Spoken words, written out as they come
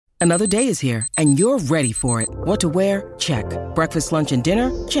Another day is here, and you're ready for it. What to wear? Check. Breakfast, lunch, and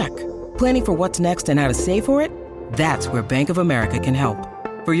dinner? Check. Planning for what's next and how to save for it? That's where Bank of America can help.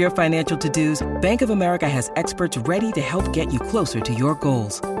 For your financial to-dos, Bank of America has experts ready to help get you closer to your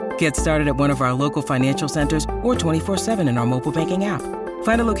goals. Get started at one of our local financial centers or 24/7 in our mobile banking app.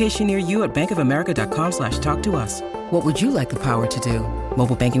 Find a location near you at bankofamerica.com/talktous. What would you like the power to do?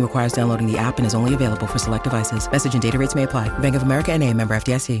 Mobile banking requires downloading the app and is only available for select devices. Message and data rates may apply. Bank of America N.A., member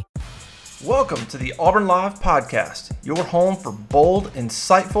FDIC. Welcome to the Auburn Live Podcast, your home for bold,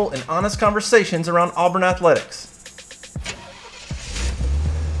 insightful, and honest conversations around Auburn athletics.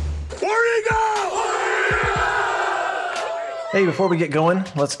 Where you go? Hey, before we get going,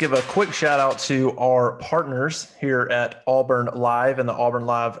 let's give a quick shout out to our partners here at Auburn Live and the Auburn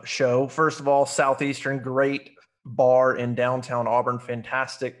Live show. First of all, Southeastern, great bar in downtown Auburn,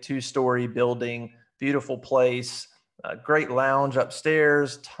 fantastic two-story building, beautiful place, great lounge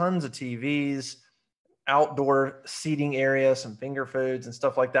upstairs, tons of TVs, outdoor seating area, some finger foods and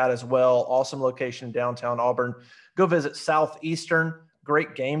stuff like that as well. Awesome location in downtown Auburn. Go visit Southeastern.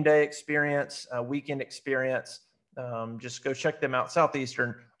 Great game day experience, weekend experience. Just go check them out.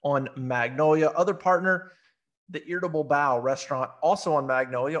 Southeastern on Magnolia. Other partner, the Irritable Bow Restaurant, also on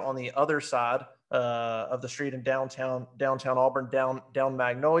Magnolia, on the other side of the street in downtown Auburn, down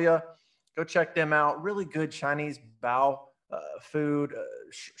Magnolia. Go check them out. Really good Chinese bao food,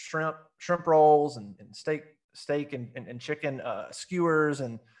 shrimp rolls and steak and chicken skewers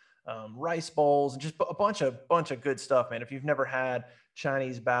and rice bowls and just a bunch of good stuff, man. If you've never had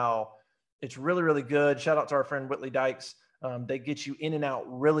Chinese bao, it's really, really good. Shout out to our friend Whitley Dykes. They get you in and out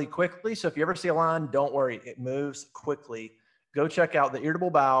really quickly. So if you ever see a line, don't worry. It moves quickly. Go check out the Irritable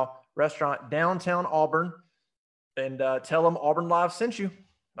Bow Restaurant, downtown Auburn, and tell them Auburn Live sent you.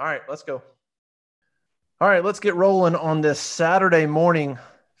 All right, let's go. All right, let's get rolling on this Saturday morning,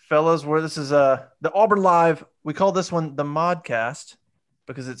 fellas, where this is the Auburn Live. We call this one the Modcast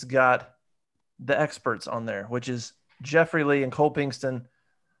because it's got the experts on there, which is Jeffrey Lee and Cole Pinkston.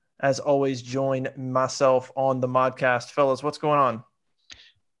 As always, join myself on the Modcast. Fellas, what's going on?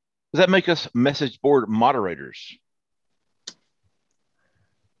 Does that make us message board moderators?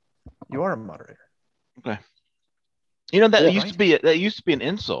 You are a moderator. Okay. You know, that used to be an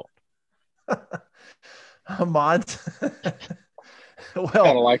insult. Mods. Well, I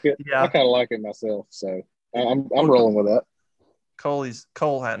kind of like it. Yeah. I kind of like it myself, so I'm rolling with that.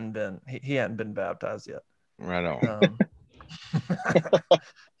 Cole hadn't been he hadn't been baptized yet. Right on.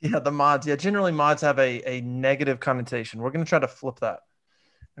 Yeah, the mods. Yeah, generally mods have a negative connotation. We're going to try to flip that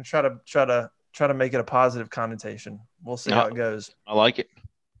and try to make it a positive connotation. We'll see how it goes. I like it.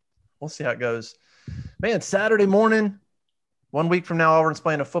 We'll see how it goes. Man, Saturday morning, 1 week from now, Auburn's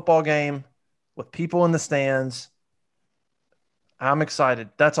playing a football game with people in the stands. I'm excited.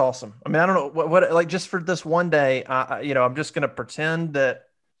 That's awesome. I mean, I don't know what like just for this one day, I'm just going to pretend that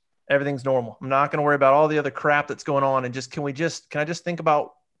everything's normal. I'm not going to worry about all the other crap that's going on. And can I just think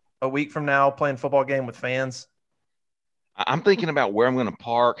about a week from now playing football game with fans? I'm thinking about where I'm going to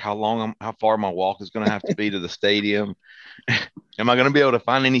park, how far my walk is going to have to be to the stadium. Am I going to be able to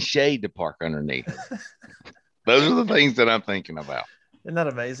find any shade to park underneath? Those are the things that I'm thinking about. Isn't that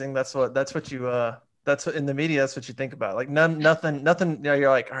amazing? That's what in the media, that's what you think about. Like nothing, you're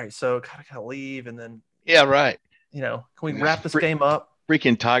like, all right, so gotta leave. And then, yeah, right. Can we wrap this game up?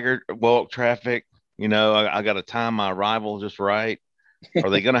 Freaking Tiger walk traffic. I got to time my arrival just right.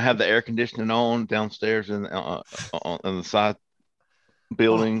 Are they going to have the air conditioning on downstairs in the side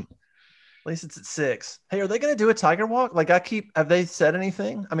building? At least it's at 6. Hey, are they going to do a Tiger walk? Like have they said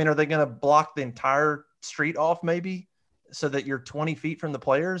anything? I mean, are they going to block the entire street off maybe so that you're 20 feet from the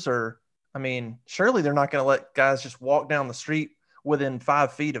players? Or, I mean, surely they're not going to let guys just walk down the street within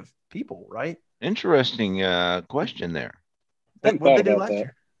 5 feet of people, right? Interesting question there. What did they do last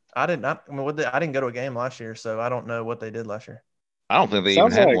year? I didn't go to a game last year, so I don't know what they did last year. I don't think they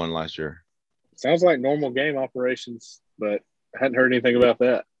even had one last year. Sounds like normal game operations, but I hadn't heard anything about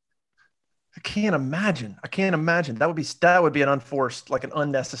that. I can't imagine. That would be an unforced, like an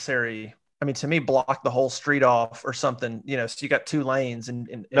unnecessary. I mean, to me, block the whole street off or something. So you got 2 lanes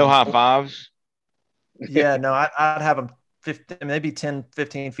and no high fives. Yeah, no, I'd have them 15, maybe 10,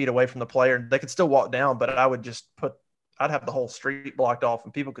 15 feet away from the player. They could still walk down, but I'd have the whole street blocked off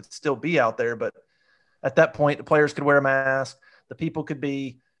and people could still be out there. But at that point, the players could wear a mask. The people could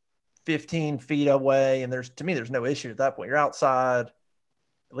be 15 feet away. And there's no issue at that point. You're outside.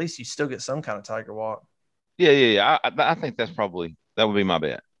 At least you still get some kind of Tiger walk. Yeah. I think that would be my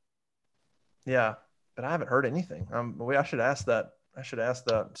bet. Yeah. But I haven't heard anything. I should ask that.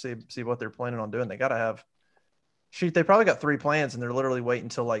 See what they're planning on doing. They got to have Shoot, they probably got 3 plans, and they're literally waiting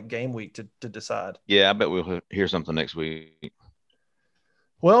until like game week to decide. Yeah, I bet we'll hear something next week.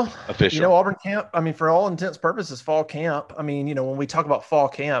 Well, Official. Auburn camp, I mean, for all intents and purposes, fall camp. I mean, when we talk about fall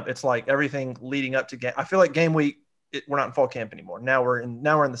camp, it's like everything leading up to game. I feel like game week, we're not in fall camp anymore. Now we're in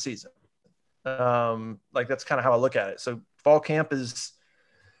the season. Like that's kind of how I look at it. So fall camp is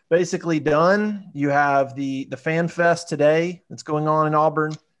basically done. You have the fan fest today that's going on in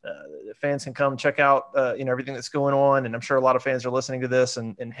Auburn. The fans can come check out, everything that's going on. And I'm sure a lot of fans are listening to this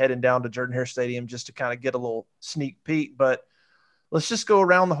and heading down to Jordan-Hare Stadium just to kind of get a little sneak peek. But let's just go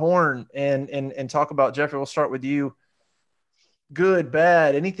around the horn and talk about, Jeffrey. We'll start with you. Good,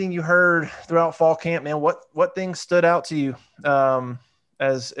 bad, anything you heard throughout fall camp, man. What things stood out to you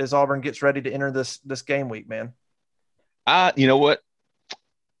as Auburn gets ready to enter this game week, man? You know what?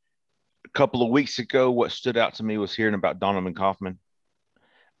 A couple of weeks ago, what stood out to me was hearing about Donovan Kaufman.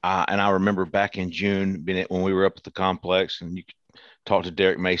 And I remember back in June, when we were up at the complex, and you could talk to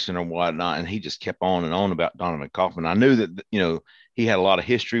Derek Mason or whatnot, and he just kept on and on about Donovan Kaufman. I knew that he had a lot of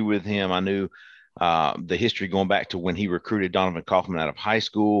history with him. I knew the history going back to when he recruited Donovan Kaufman out of high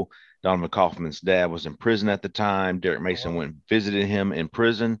school. Donovan Kaufman's dad was in prison at the time. Derek Mason went and visited him in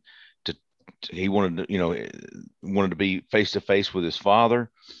prison. He wanted to be face to face with his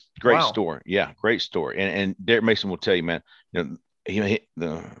father. Great story. Yeah, great story. And Derek Mason will tell you, man, as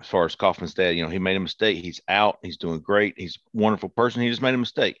far as Kaufman's dad, he made a mistake. He's out. He's doing great. He's a wonderful person. He just made a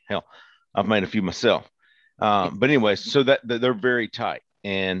mistake. Hell, I've made a few myself. But anyway, so that they're very tight.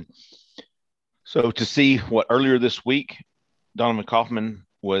 And so to see what earlier this week, Donovan Kaufman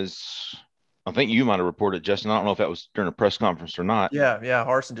was, I think you might have reported, Justin. I don't know if that was during a press conference or not. Yeah.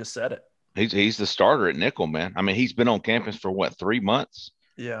 Harsin just said it. He's the starter at nickel, man. I mean, he's been on campus for 3 months.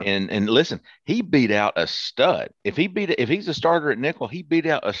 Yeah. And listen, he beat out a stud. If he's a starter at nickel, he beat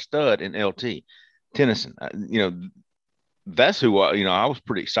out a stud in LT. Tennyson. That's who I was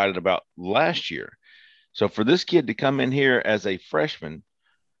pretty excited about last year. So for this kid to come in here as a freshman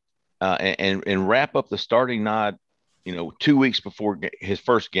and wrap up the starting nod, 2 weeks before his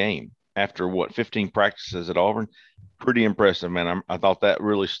first game after 15 practices at Auburn, pretty impressive, man. I thought that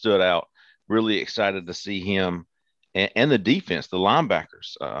really stood out. Really excited to see him and the defense, the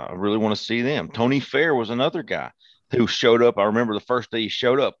linebackers. I really want to see them. Tony Fair was another guy who showed up. I remember the first day he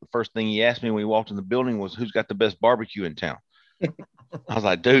showed up, the first thing he asked me when we walked in the building was, who's got the best barbecue in town? I was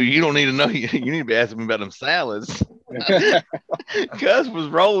like, dude, you don't need to know. You need to be asking me about them salads. Gus was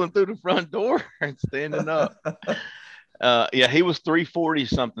rolling through the front door and standing up. He was 340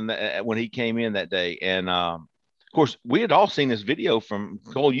 something when he came in that day. And of course, we had all seen this video from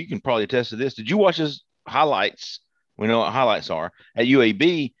Cole. You can probably attest to this. Did you watch his highlights? We know what highlights are at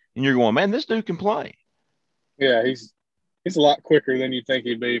UAB, and you're going, man, this dude can play. Yeah, he's a lot quicker than you think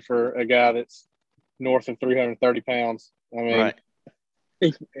he'd be for a guy that's north of 330 pounds. I mean, right.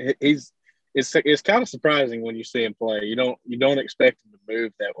 It's kind of surprising when you see him play. You don't expect him to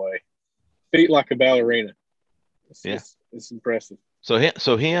move that way. Feet like a ballerina. It's impressive.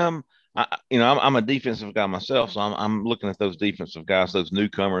 So him. I'm a defensive guy myself, so I'm looking at those defensive guys, those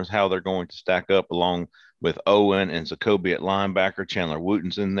newcomers, how they're going to stack up along with Owen and Zacoby at linebacker. Chandler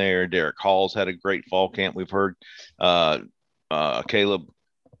Wooten's in there. Derek Hall's had a great fall camp. We've heard Caleb.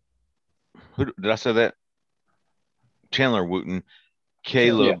 Who did I say that? Chandler Wooten.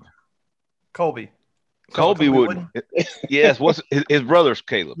 Caleb. Yeah. Colby Wooten. Yes, what's his brother's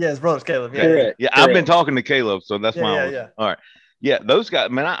Caleb? Yeah, his brother's Caleb. Yeah, Correct. yeah. I've been talking to Caleb, so that's why. Yeah. All right. Yeah, those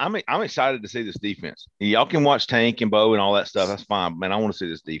guys, man, I'm excited to see this defense. Y'all can watch Tank and Bo and all that stuff. That's fine. Man, I want to see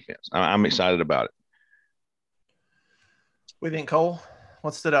this defense. I'm excited about it. What do you think, Cole?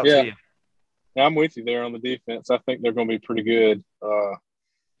 What stood out to you? I'm with you there on the defense. I think they're going to be pretty good.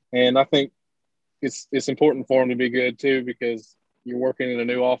 And I think it's important for them to be good too, because you're working in a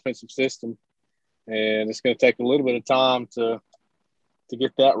new offensive system, and it's going to take a little bit of time to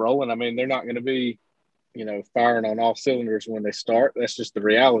get that rolling. I mean, they're not going to be, firing on all cylinders when they start. That's just the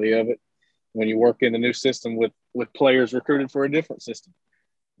reality of it. When you work in the new system with players recruited for a different system,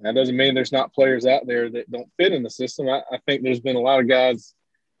 that doesn't mean there's not players out there that don't fit in the system. I think there's been a lot of guys.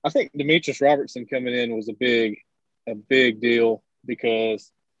 I think Demetrius Robertson coming in was a big deal, because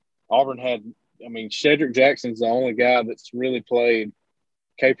Auburn had. I mean, Shedrick Jackson's the only guy that's really played.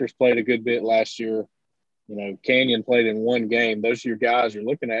 Capers played a good bit last year. Canyon played in one game. Those are your guys you're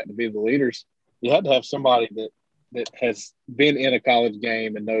looking at to be the leaders. You had to have somebody that has been in a college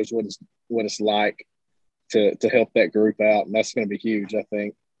game and knows what it's like to help that group out, and that's going to be huge, I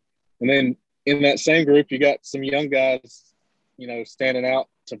think. And then in that same group, you got some young guys, standing out.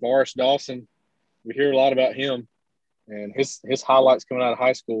 Tavares Dawson, we hear a lot about him, and his highlights coming out of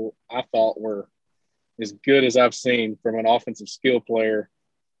high school, I thought were, as good as I've seen from an offensive skill player.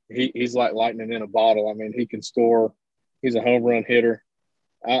 He's like lightning in a bottle. I mean, he can score. He's a home run hitter.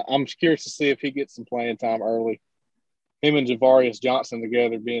 I'm curious to see if he gets some playing time early. Him and Javarius Johnson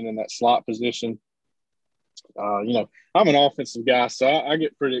together being in that slot position. I'm an offensive guy, so I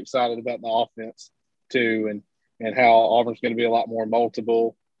get pretty excited about the offense too, and how Auburn's going to be a lot more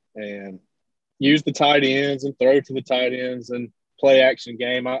multiple and use the tight ends and throw to the tight ends and play action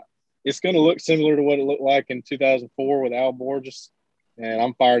game. It's going to look similar to what it looked like in 2004 with Al Borges, and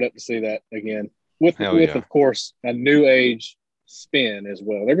I'm fired up to see that again with of course a new age spin as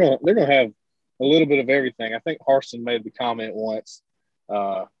well. They're going to have a little bit of everything. I think Harsin made the comment once,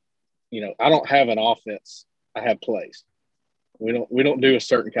 I don't have an offense. I have plays. We don't do a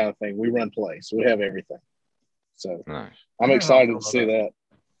certain kind of thing. We run plays. We have everything. So nice. I'm excited to see that.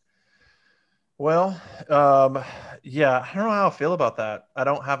 Well, I don't know how I feel about that. I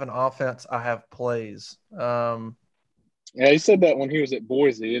don't have an offense. I have plays. Yeah, he said that when he was at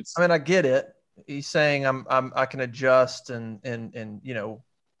Boise. I get it. He's saying I can adjust and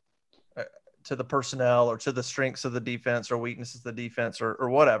to the personnel or to the strengths of the defense or weaknesses of the defense or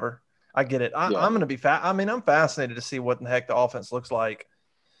whatever. I get it. I'm going to be I'm fascinated to see what in the heck the offense looks like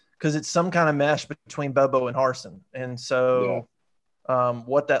because it's some kind of mesh between Bobo and Harsin. And so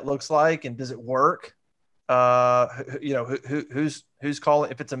what that looks like and does it work? Who's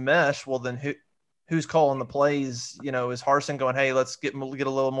calling? If it's a mesh, well, then who's calling the plays? Is Harsin going, hey, let's get a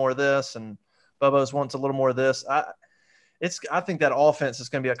little more of this, and Bobo's wants a little more of this. I think that offense is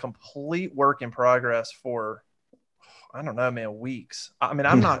going to be a complete work in progress for, I don't know, man, weeks. I'm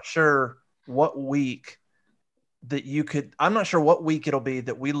not sure what week I'm not sure what week it'll be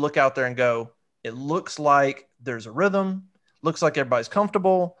that we look out there and go, it looks like there's a rhythm, looks like everybody's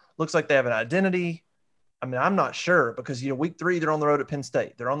comfortable, looks like they have an identity. I'm not sure because, week 3, they're on the road at Penn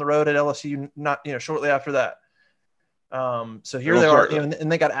State. They're on the road at LSU, shortly after that. So here they are,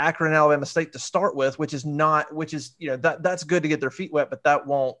 and they got Akron and Alabama State to start with, which is that's good to get their feet wet, but that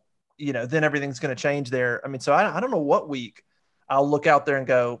won't, then everything's going to change there. So I don't know what week I'll look out there and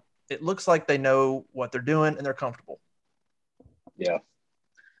go, it looks like they know what they're doing and they're comfortable. Yeah.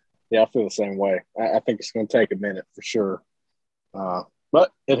 Yeah, I feel the same way. I think it's going to take a minute for sure.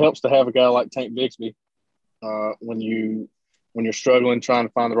 But it helps to have a guy like Tank Bixby when you're struggling, trying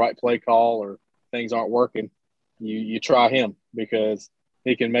to find the right play call or things aren't working. You try him because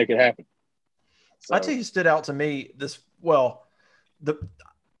he can make it happen. So. I tell you, stood out to me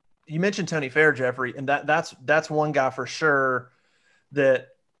you mentioned Tony Fair, Jeffrey, and that's one guy for sure that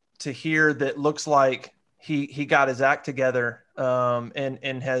to hear that looks like he got his act together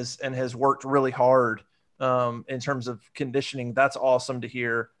and has worked really hard in terms of conditioning. That's awesome to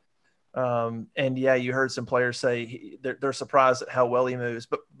hear. And yeah, you heard some players say they're surprised at how well he moves,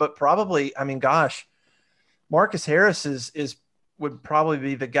 but probably, Marcus Harris would probably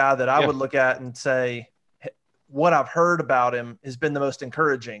be the guy that I would look at and say, what I've heard about him has been the most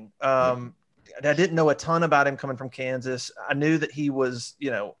encouraging. I didn't know a ton about him coming from Kansas. I knew that he was,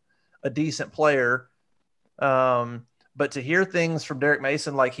 a decent player. But to hear things from Derek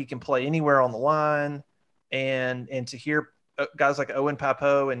Mason, like he can play anywhere on the line, and to hear guys like Owen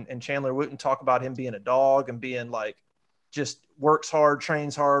Papo and Chandler Wooten talk about him being a dog and being like, just works hard,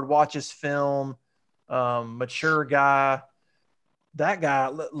 trains hard, watches film, mature guy. That guy,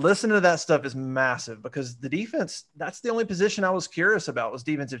 listening to that stuff is massive because the defense, that's the only position I was curious about was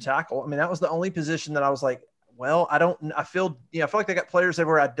defensive tackle. That was the only position that I was like, well, I feel like they got players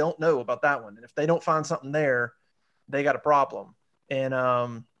everywhere. I don't know about that one. And if they don't find something there, they got a problem. And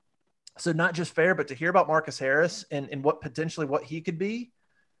so not just Fair, but to hear about Marcus Harris and what he could be.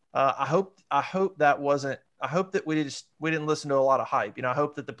 I hope that we didn't listen to a lot of hype. I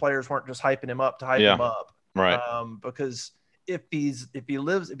hope that the players weren't just hyping him up to hype him up. Right. Because if he's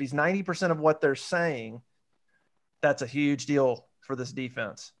 90% of what they're saying, that's a huge deal for this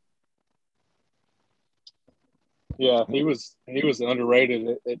defense. Yeah, he was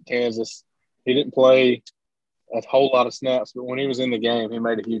underrated at Kansas. He didn't play a whole lot of snaps, but when he was in the game, he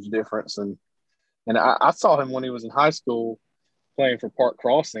made a huge difference. And I saw him when he was in high school playing for Park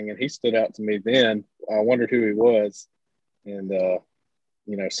Crossing, and he stood out to me then. I wondered who he was, and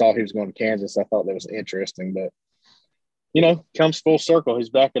saw he was going to Kansas. I thought that was interesting, but comes full circle. He's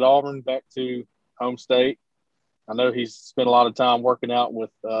back at Auburn, back to home state. I know he's spent a lot of time working out with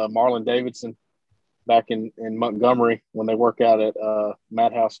Marlon Davidson back in Montgomery when they work out at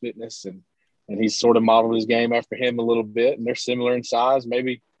Madhouse Fitness, and he's sort of modeled his game after him a little bit, and they're similar in size.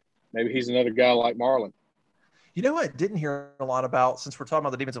 Maybe he's another guy like Marlon. You know what I didn't hear a lot about, since we're talking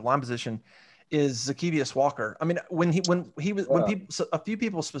about the defensive line position, is Zacchaeus Walker. I mean, when a few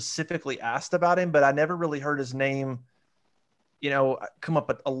people specifically asked about him, but I never really heard his name, come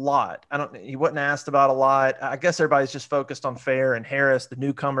up a lot. He wasn't asked about a lot. I guess everybody's just focused on Fair and Harris, the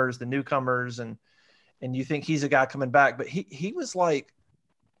newcomers, and you think he's a guy coming back, but he was like,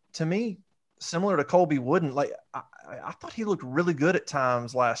 to me, similar to Colby Wooden. Like I thought he looked really good at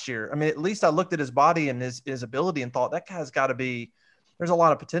times last year. I mean, at least I looked at his body and his ability and thought that guy's got to be, there's a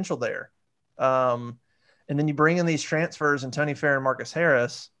lot of potential there. And then you bring in these transfers and Tony Fair and Marcus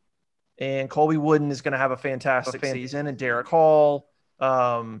Harris, and Colby Wooden is going to have a fantastic season, and Derek Hall.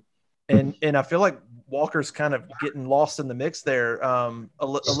 And I feel like Walker's kind of getting lost in the mix there a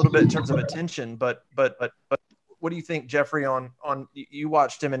little bit in terms of attention. But what do you think, Jeffrey, on you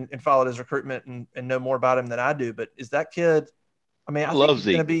watched him and followed his recruitment and know more about him than I do, but is that kid, I mean, I think he's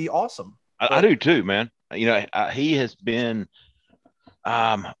going to be awesome. I do too, man. He has been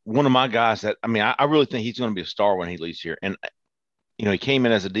one of my guys that, I mean, I really think he's going to be a star when he leaves here. And, he came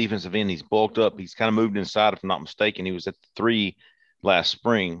in as a defensive end. He's bulked up. He's kind of moved inside, if I'm not mistaken. He was at 3 last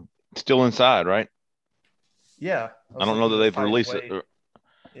spring. Still inside, right? Yeah. I don't know that they've released it.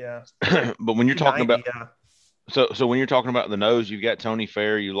 Yeah. But when you're talking about so when you're talking about the nose, you've got Tony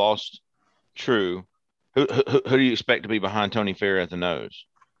Fair. You lost True. Who do you expect to be behind Tony Fair at the nose?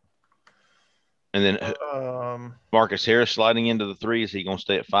 And then Marcus Harris sliding into the 3. Is he going to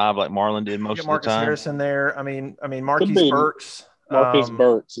stay at 5 like Marlon did most of the time? Marcus Harris in there. I mean, Marquise Burks. Marquise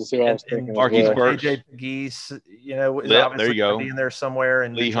Burks is who I was thinking. Marquise Burks. AJ Geese, is obviously there you go. Be in there somewhere.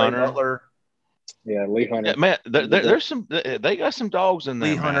 And Lee Hunter. Butler. Yeah, Lee Hunter. Yeah, man, there's some. They got some dogs in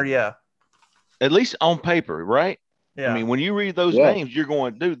there. Lee Hunter, man. yeah. At least on paper, right? Yeah. I mean, when you read those names, you're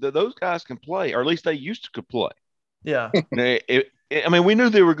going, dude, those guys can play, or at least they used to could play. Yeah. I mean, we knew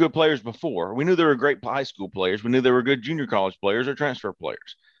they were good players before. We knew they were great high school players. We knew they were good junior college players or transfer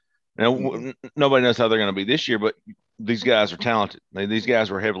players. Nobody knows how they're going to be this year, but these guys are talented. These guys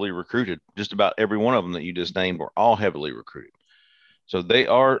were heavily recruited. Just about every one of them that you just named were all heavily recruited. So they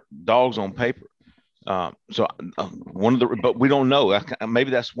are dogs on paper. But we don't know.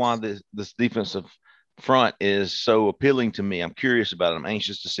 Maybe that's why this defensive front is so appealing to me. I'm curious about it. I'm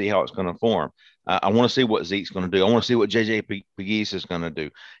anxious to see how it's going to form. I want to see what Zeke's going to do. I want to see what JJ Pegues is going to do.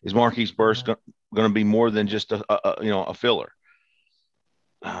 Is Marquise Burst going to be more than just a filler?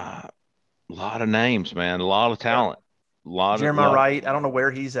 A lot of names, man. A lot of talent. Jeremiah Wright. I don't know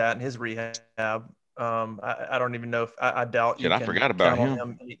where he's at in his rehab. I don't even know if I doubt you can forgot about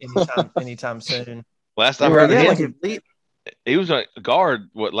him anytime soon. Last I heard of him, he was a guard.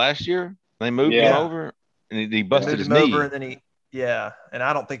 Last year? They moved him over, and he busted his knee. Over, and then and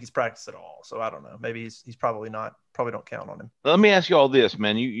I don't think he's practiced at all. So I don't know. Maybe he's probably not. Probably don't count on him. Let me ask you all this,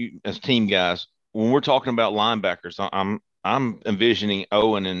 man. You as team guys, when we're talking about linebackers, I'm envisioning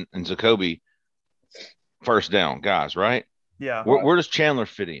Owen and Jacoby first down guys, right? Yeah. Where does Chandler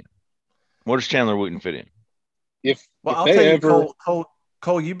fit in? Where does Chandler Wooten fit in? I'll tell you,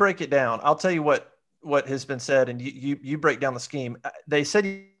 Cole, you break it down. I'll tell you what has been said, and you break down the scheme. They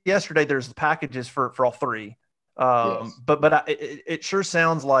said yesterday there's the packages for all 3. Yes. But it sure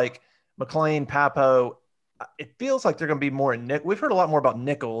sounds like McLean, Papo. It feels like they're going to be more in nickel. We've heard a lot more about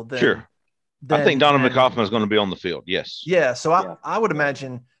nickel than. Sure. I think Donovan Kaufman is going to be on the field. Yes. Yeah. So I would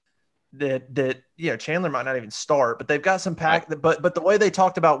imagine that Chandler might not even start, but they've got some but the way they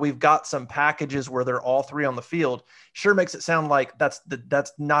talked about we've got some packages where they're all 3 on the field sure makes it sound like that's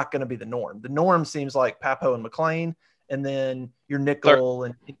not going to be the norm. The norm seems like Papo and McLean, and then your nickel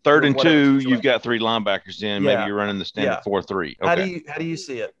and 3rd and 2, you've got 3 linebackers in. Maybe you're running the standard 4-3. Okay. How do you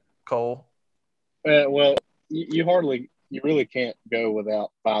see it, Cole? Well, you really can't go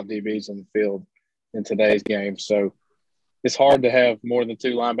without 5 DBs on the field in today's game. So it's hard to have more than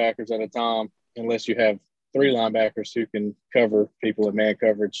 2 linebackers at a time unless you have 3 linebackers who can cover people in man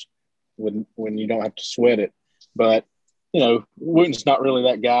coverage when you don't have to sweat it. But, Wooten's not really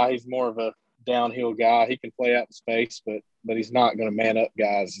that guy. He's more of a downhill guy. He can play out in space, but he's not going to man up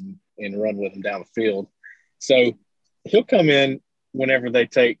guys and run with them down the field. So he'll come in whenever they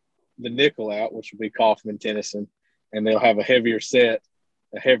take the nickel out, which will be Kaufman, Tennyson, and they'll have a heavier set,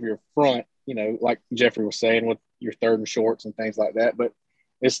 a heavier front, like Jeffrey was saying with your 3rd and shorts and things like that. But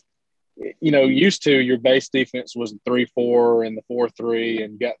it's, used to your base defense was the 3-4 and the 4-3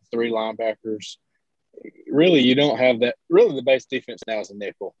 and got 3 linebackers. Really, you don't have that. Really, the base defense now is a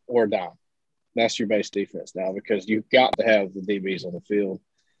nickel or a dime. That's your base defense now because you've got to have the DBs on the field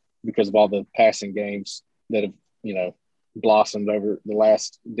because of all the passing games that have, blossomed over the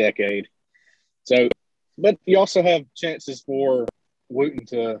last decade. So, but you also have chances for Wooten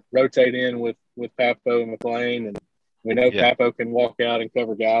to rotate in with Papo and McLean, and we know Papo can walk out and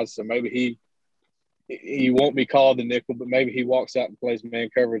cover guys, so maybe he he won't be called the nickel, but maybe he walks out and plays man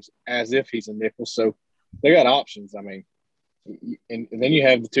coverage as if he's a nickel. So they got options. I mean, and then you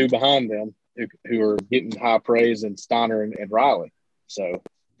have the two behind them who are getting high praise, and Steiner and Riley. So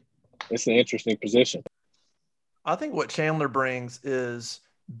it's an interesting position. I think what Chandler brings is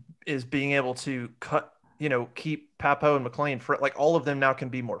being able to keep Papo and McLean like all of them now can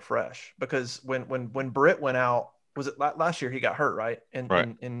be more fresh, because when Britt went out, was it last year he got hurt, right? In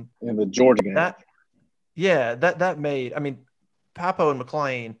the Georgia game. That made, I mean, Papo and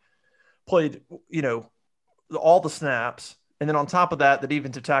McLean played, all the snaps. And then on top of that, the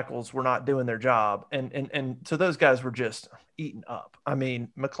defensive tackles were not doing their job. And so those guys were just eaten up. I mean,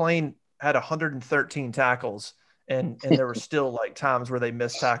 McLean had 113 tackles and there were still like times where they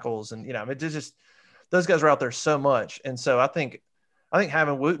missed tackles. And, it just, those guys were out there so much. And so I think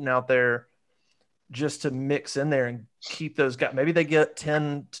having Wooten out there just to mix in there and keep those guys, maybe they get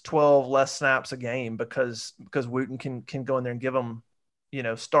 10 to 12 less snaps a game because Wooten can go in there and give them,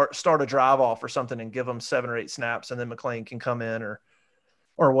 start a drive off or something and give them 7 or 8 snaps, and then McLean can come in or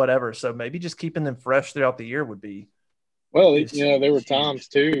whatever. So maybe just keeping them fresh throughout the year would be. Well, there were times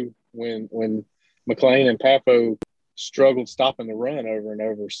too when McLean and Papo struggled stopping the run over and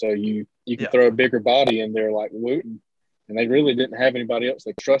over. So you can throw a bigger body in there like Wooten, and they really didn't have anybody else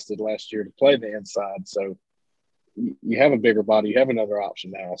they trusted last year to play the inside. So you have a bigger body, you have another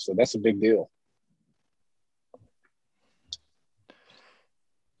option now. So that's a big deal.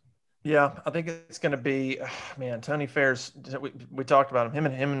 Yeah, I think it's going to be, man, Tony Fair's, we talked about him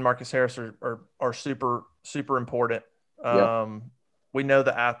and Marcus Harris are super, super important. We know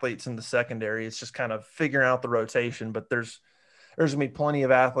the athletes in the secondary. It's just kind of figuring out the rotation, but there's going to be plenty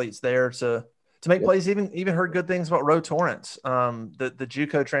of athletes there to make plays. Even heard good things about Ro Torrance, the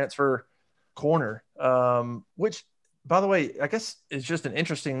JUCO transfer corner, which, by the way, I guess is just an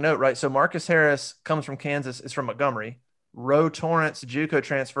interesting note, right? So Marcus Harris comes from Kansas, is from Montgomery. Ro Torrance, JUCO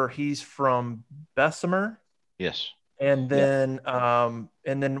transfer, he's from Bessemer. Yes. And then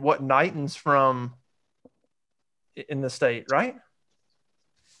what, Knighton's from in the state, right?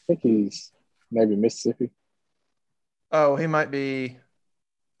 I think he's maybe Mississippi. Oh, he might be.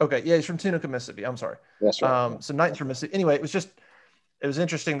 Okay. Yeah, he's from Tunica, Mississippi. I'm sorry. That's right. So Knighton's from Mississippi. Anyway, it was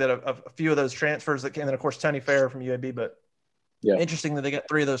interesting that a few of those transfers that came, and of course, Tony Fair from UAB, but interesting that they got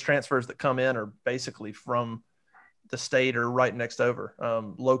 3 of those transfers that come in are basically from the state or right next over,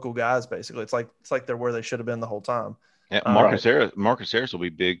 local guys. Basically, it's like they're where they should have been the whole time. Yeah, Marcus Harris will be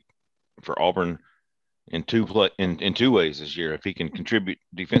big for Auburn in two ways this year if he can contribute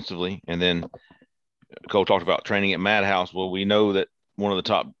defensively. And then Cole talked about training at Madhouse. Well, we know that one of the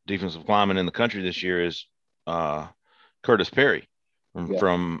top defensive linemen in the country this year is Curtis Perry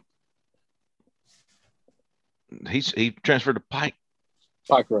from he transferred to Pike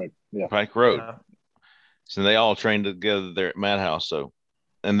Road. Yeah, Pike Road. So they all trained together there at Madhouse. So,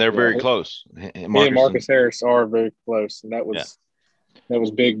 and they're very close. Marcus Harris are very close, and that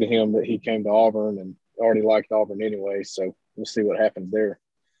was big to him that he came to Auburn and already liked Auburn anyway. So we'll see what happens there.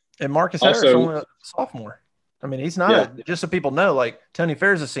 And Marcus Harris only a sophomore. I mean, he's not just so people know. Like Tony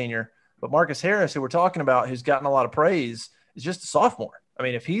Fair's a senior, but Marcus Harris, who we're talking about, who's gotten a lot of praise, is just a sophomore. I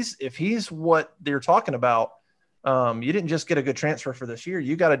mean, if he's what they're talking about, you didn't just get a good transfer for this year.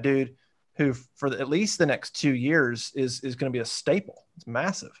 You got a dude who for at least the next 2 years is going to be a staple. It's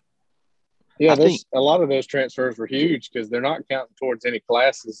massive. Yeah, a lot of those transfers were huge because they're not counting towards any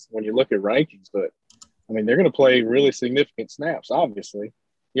classes when you look at rankings. But, I mean, they're going to play really significant snaps, obviously.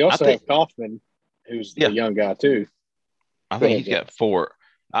 You also have Kaufman, who's a young guy too. I think he's got 4.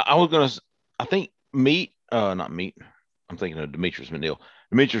 I'm thinking of Demetrius McNeil.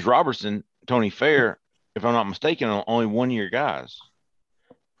 Demetrius Robertson, Tony Fair, if I'm not mistaken, are only 1-year guys.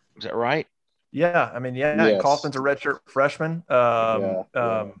 Is that right? Yeah. I mean, yes. Kaufman's a redshirt freshman.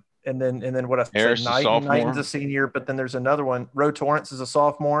 And then what I said, Knighton's a senior, but then there's another one. Ro Torrance is a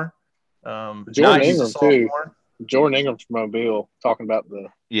sophomore. Jordan Ingram too. Jordan Ingram from Mobile, talking about the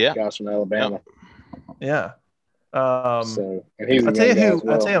guys from Alabama. Yeah. So, and he's I'll tell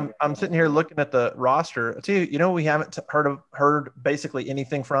you, I'm sitting here looking at the roster. I'll tell you, we haven't heard basically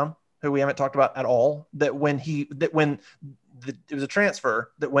anything from, who we haven't talked about at all, that when it was a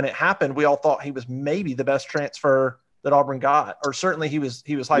transfer, that when it happened, we all thought he was maybe the best transfer that Auburn got, or certainly he was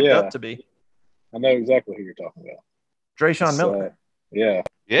hyped up to be. I know exactly who you're talking about. Drayshawn Miller. Yeah.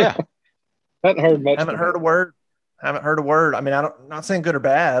 Haven't heard a word. I mean, I'm not saying good or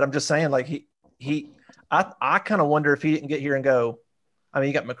bad. I'm just saying, like, I kind of wonder if he didn't get here and go. I mean,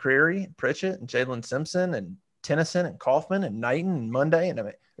 you got McCreary, and Pritchett, and Jalen Simpson, and Tennyson, and Kaufman, and Knighton, and Monday, and I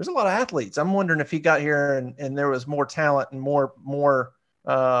mean, there's a lot of athletes. I'm wondering if he got here and there was more talent and more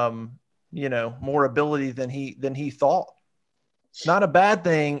more ability than he thought. It's not a bad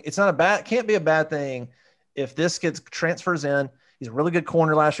thing. Can't be a bad thing if this kid transfers in. He's a really good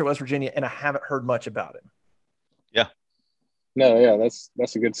corner last year at West Virginia, and I haven't heard much about him. Yeah. No, yeah,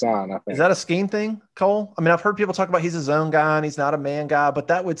 that's a good sign, I think. Is that a scheme thing, Cole? I mean, I've heard people talk about he's a zone guy and he's not a man guy, but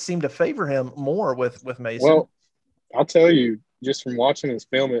that would seem to favor him more with Mason. Well, I'll tell you, just from watching his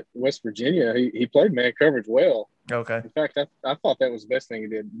film at West Virginia, he played man coverage well. Okay. In fact, I thought that was the best thing he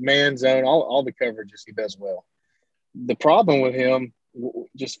did. Man zone, all the coverages he does well. The problem with him,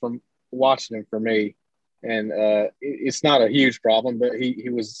 just from watching him for me, and it's not a huge problem, but he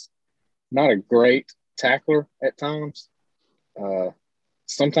was not a great tackler at times.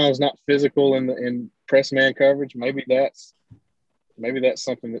 Sometimes not physical in press man coverage. Maybe that's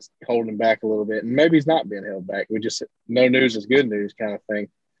something that's holding him back a little bit, and maybe he's not being held back. We just no news is good news kind of thing.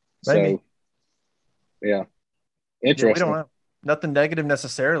 Maybe. So, yeah, interesting. Yeah, we don't have nothing negative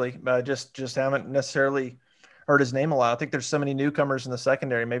necessarily. Just haven't necessarily heard his name a lot. I think there's so many newcomers in the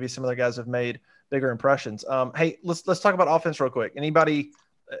secondary. Maybe some other guys have made bigger impressions. Hey, let's talk about offense real quick. Anybody?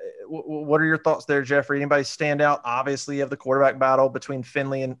 What are your thoughts there, Jeffrey? Anybody stand out? Obviously, you have the quarterback battle between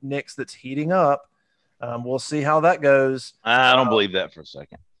Finley and Nix that's heating up. We'll see how that goes. I don't believe that for a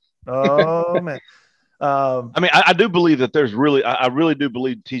second. Oh, man. I mean, I do believe that there's really – I really do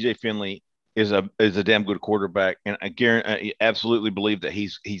believe TJ Finley is a damn good quarterback, and I absolutely believe that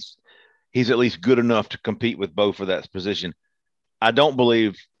he's at least good enough to compete with Bo for that position. I don't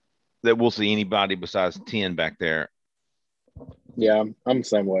believe that we'll see anybody besides 10 back there. Yeah, I'm the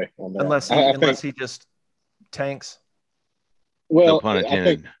same way on that. Unless he just tanks. Well, No pun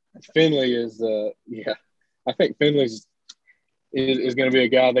intended. I think Finley is I think Finley's is going to be a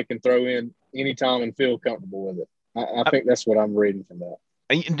guy that can throw in anytime and feel comfortable with it. I think that's what I'm reading from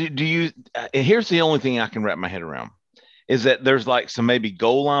that. Do you here's the only thing I can wrap my head around is that there's like some maybe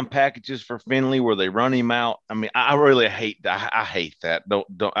goal line packages for Finley where they run him out. I mean, I really hate that. I hate that.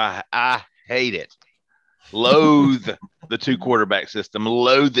 I hate it. Loathe the 2 quarterback system.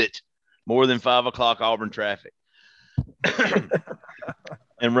 Loathe it more than 5 o'clock Auburn traffic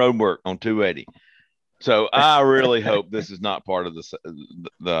and road work on 280. So I really hope this is not part of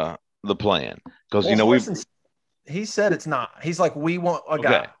the plan because he said it's not. He's like, we want a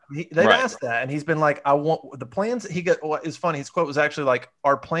guy. They've asked that, and he's been like, I want the plans. He got what is funny. His quote was actually like,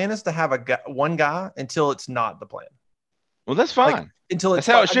 "Our plan is to have one guy until it's not the plan." Well, that's fine. Like, until it's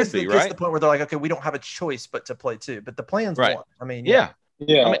that's how it should be, right? The point where they're like, okay, we don't have a choice but to play 2, but the plan's right. one. I mean, yeah. I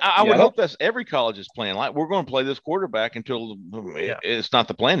mean, I would Yeah. hope that's every college's plan. Like, we're going to play this quarterback until it's not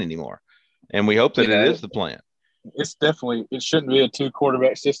the plan anymore, and we hope that it is the plan. It's definitely – it shouldn't be a 2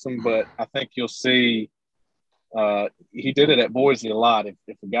 quarterback system, but I think you'll see he did it at Boise a lot. If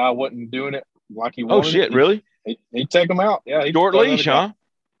a guy wasn't doing it like he wanted, oh shit, really? He'd take him out. Yeah, short leash, huh?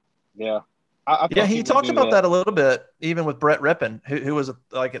 Yeah. He talked about that a little bit, even with Brett Rippon, who was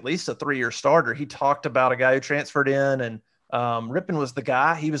like at least a 3-year starter. He talked about a guy who transferred in, and Rippon was the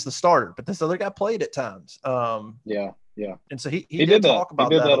guy. He was the starter, but this other guy played at times. Yeah. And so he did talk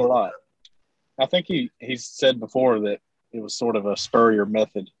about that a lot. I think he's said before that it was sort of a Spurrier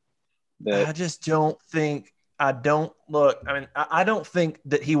method. I just don't think – I don't think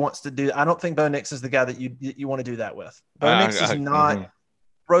that he wants to do – I don't think Bo Nix is the guy that you want to do that with. Bo Nix is not –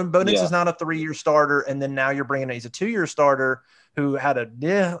 Bo Nix is not a 3-year starter, and then now you're bringing in – he's a 2-year starter who had a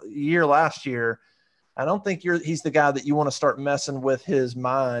year last year. I don't think he's the guy that you want to start messing with his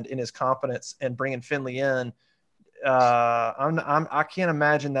mind and his confidence and bringing Finley in. I can't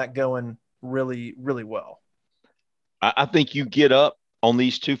imagine that going really, really well. I think you get up on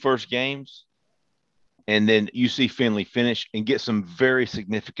these 2 first games, and then you see Finley finish and get some very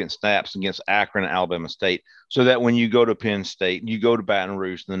significant snaps against Akron and Alabama State, so that when you go to Penn State and you go to Baton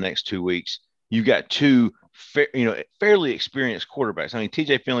Rouge in the next 2 weeks, you got 2 fairly experienced quarterbacks. I mean,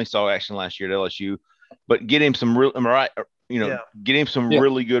 TJ Finley saw action last year at LSU, but get him some real, get him some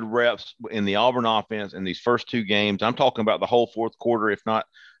really good reps in the Auburn offense in these first 2 games. I'm talking about the whole 4th quarter, if not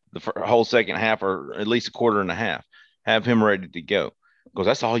the whole second half, or at least a quarter and a half. Have him ready to go, because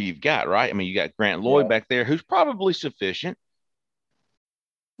that's all you've got, right? I mean, you got Grant Lloyd back there, who's probably sufficient.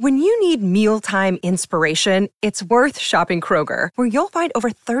 When you need mealtime inspiration, it's worth shopping Kroger, where you'll find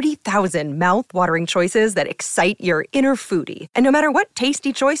over 30,000 mouth-watering choices that excite your inner foodie. And no matter what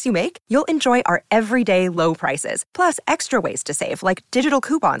tasty choice you make, you'll enjoy our everyday low prices, plus extra ways to save, like digital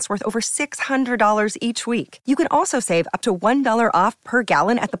coupons worth over $600 each week. You can also save up to $1 off per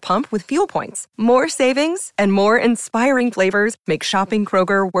gallon at the pump with fuel points. More savings and more inspiring flavors make shopping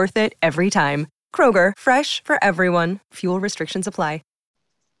Kroger worth it every time. Kroger, fresh for everyone. Fuel restrictions apply.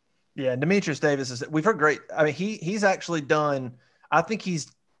 Yeah, Demetrius Davis we've heard great. I mean, he's actually done. I think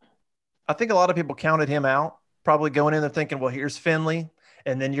he's I think a lot of people counted him out, probably going in there thinking, well, here's Finley,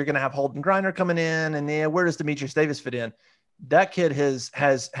 and then you're going to have Holden Griner coming in, and where does Demetrius Davis fit in? That kid has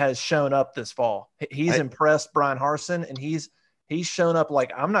shown up this fall. He's impressed Brian Harsin, and he's shown up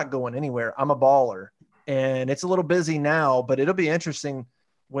like, I'm not going anywhere. I'm a baller, and it's a little busy now, but it'll be interesting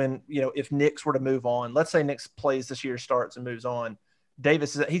when, if Nix were to move on. Let's say Nix plays this year, starts and moves on.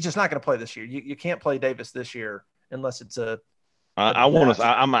 He's just not going to play this year. You can't play Davis this year unless it's a.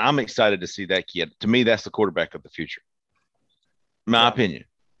 I'm excited to see that kid. To me, that's the quarterback of the future. My opinion.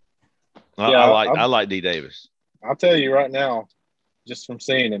 I like D Davis. I'll tell you right now, just from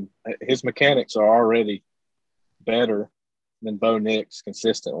seeing him, his mechanics are already better than Bo Nix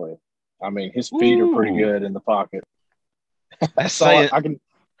consistently. I mean, his feet are pretty good in the pocket. That's saying, I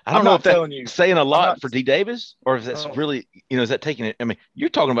don't know if that's saying a lot for D Davis, or if that's really, is that taking it? I mean, you're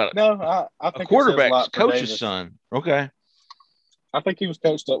talking about I think a quarterback's coach's son. Okay. I think he was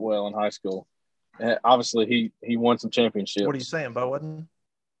coached up well in high school. Obviously, he won some championships. What are you saying, Bo? Wasn't?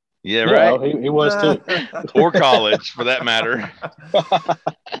 Yeah, right. He was too. Or college, for that matter.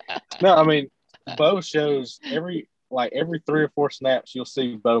 No, I mean, Bo shows every 3 or 4 snaps, you'll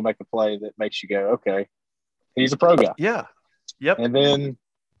see Bo make a play that makes you go, okay, he's a pro guy. Yeah. Yep. And then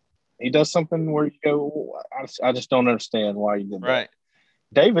he does something where you go, I just don't understand why you did that. Right.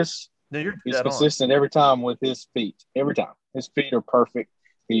 Davis is consistent every time with his feet. Every time. His feet are perfect.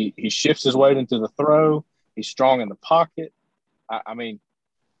 He shifts his weight into the throw. He's strong in the pocket. I mean,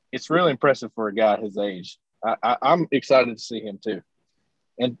 it's really impressive for a guy his age. I'm excited to see him too.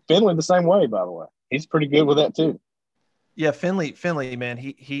 And Finley the same way, by the way. He's pretty good with that too. Yeah, Finley, man,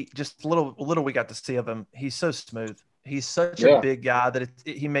 he just little we got to see of him. He's so smooth. He's such a big guy that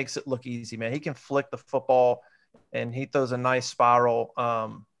he makes it look easy, man. He can flick the football, and he throws a nice spiral.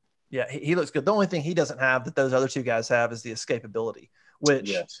 He looks good. The only thing he doesn't have that those other two guys have is the escapability,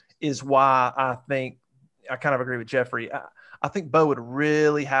 which is why I think I kind of agree with Jeffrey. I think Bo would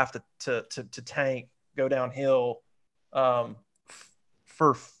really have to tank, go downhill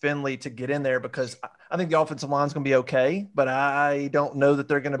for Finley to get in there, because I think the offensive line is going to be okay, but I don't know that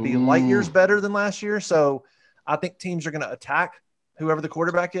they're going to be light years better than last year. So I think teams are going to attack whoever the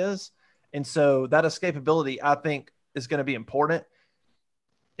quarterback is. And so that escapability, I think, is going to be important.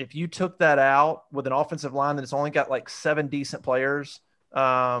 If you took that out with an offensive line that's only got like 7 decent players,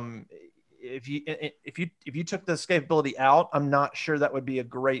 if you took the escapability out, I'm not sure that would be a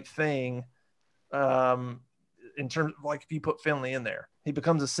great thing. In terms of if you put Finley in there, he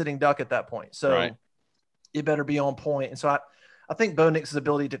becomes a sitting duck at that point. So it better be on point. And so I think Bo Nix's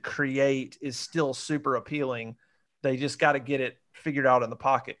ability to create is still super appealing. They just got to get it figured out in the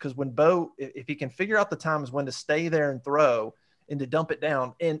pocket. Because when Bo, if he can figure out the times when to stay there and throw and to dump it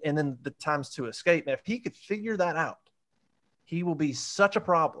down, and then the times to escape, if he could figure that out, he will be such a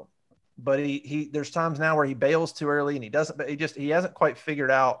problem. But there's times now where he bails too early and he hasn't quite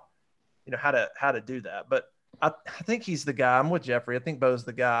figured out, how to do that. But I think he's the guy. I'm with Jeffrey. I think Bo's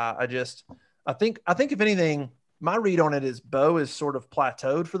the guy. I think if anything, my read on it is Bo is sort of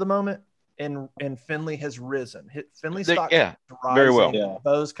plateaued for the moment, and Finley has risen. Finley's stock rising. Very well. Yeah.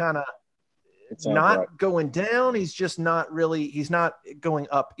 Bo's kind of not going down. He's just not really. He's not going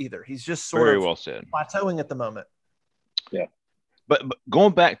up either. He's just sort very of well said. Plateauing at the moment. Yeah. But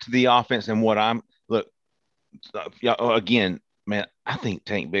going back to the offense and what again, man, I think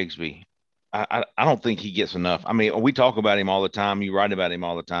Tank Bigsby. I don't think he gets enough. I mean, we talk about him all the time. You write about him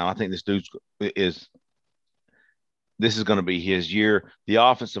all the time. I think this is going to be his year. The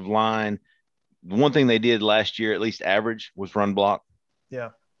offensive line, the one thing they did last year, at least average, was run block.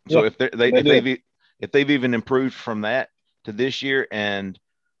 Yeah. So if they've even improved from that to this year, and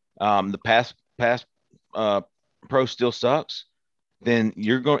the pass pro still sucks, then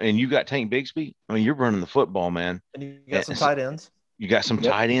you're going, and you got Tank Bigsby. I mean, you're running the football, man. And you got some tight ends. You got some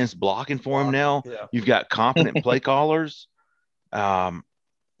tight ends blocking for him now. Yeah. You've got competent play callers. I'm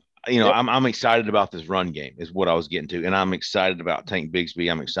excited about this run game is what I was getting to. And I'm excited about Tank Bigsby.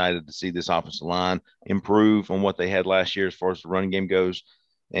 I'm excited to see this offensive line improve on what they had last year as far as the run game goes.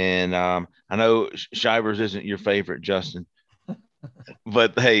 And I know Shivers isn't your favorite, Justin,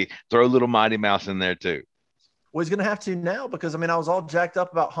 but hey, throw a little Mighty Mouse in there too. Well, he's going to have to now, because, I was all jacked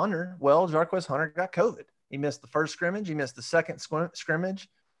up about Hunter. Well, Jarquez Hunter got COVID. He missed the first scrimmage. He missed the second scrimmage.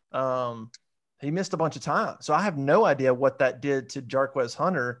 He missed a bunch of time. So I have no idea what that did to Jarquez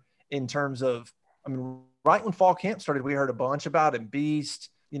Hunter in terms of, right when fall camp started, we heard a bunch about him. Beast,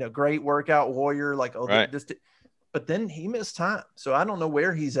 great workout warrior, but then he missed time. So I don't know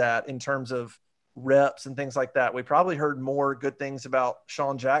where he's at in terms of reps and things like that. We probably heard more good things about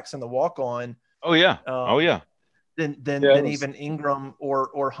Sean Jackson, the walk-on. Oh yeah. than even Ingram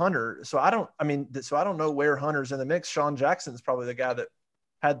or Hunter. So I don't know where Hunter's in the mix. Sean Jackson's probably the guy that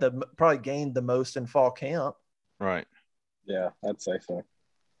had probably gained the most in fall camp. Right. Yeah, I'd say so.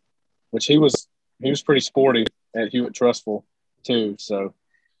 Which he was pretty sporty at Hewitt Trustful too. So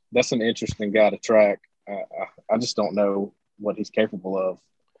that's an interesting guy to track. I just don't know what he's capable of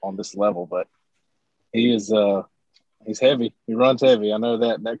on this level, but he is he's heavy. He runs heavy. I know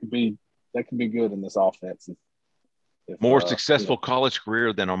that could be good in this offense. If more successful college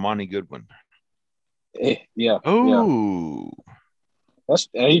career than Armani Goodwin. Yeah. Oh, yeah.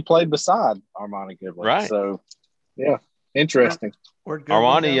 He played beside Armani Goodwin. Right. So yeah, interesting.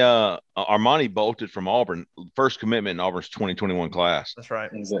 Armani bolted from Auburn. First commitment in Auburn's 2021 class. That's right.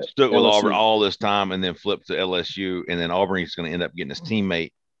 Stuck with Auburn all this time and then flipped to LSU. And then Auburn is going to end up getting his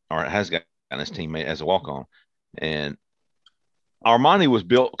teammate, or has gotten his teammate as a walk-on. And Armani was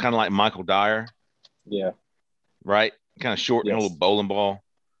built kind of like Michael Dyer. Yeah. Right? Kind of short, a little bowling ball.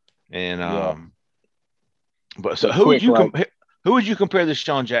 And but so who would you compare this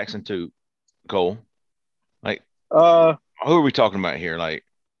Sean Jackson to, Cole? Like who are we talking about here? Like,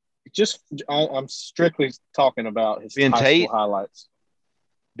 I'm strictly talking about his Ben high Tate school highlights.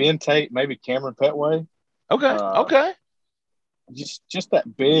 Ben Tate, maybe Cameron Petway. Okay. Just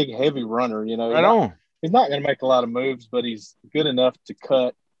that big, heavy runner. You know, right on. He's not going to make a lot of moves, but he's good enough to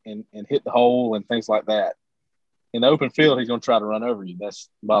cut and hit the hole and things like that. In the open field, he's going to try to run over you. That's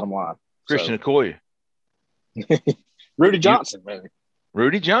the bottom line. Christian Okoye. Rudy Johnson, maybe.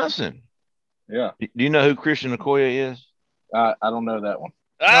 Rudy Johnson. Yeah. Do you know who Christian Okoye is? I don't know that one.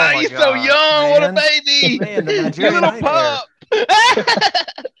 He's so young. Man. What a baby. Man, the Nigerian little pup.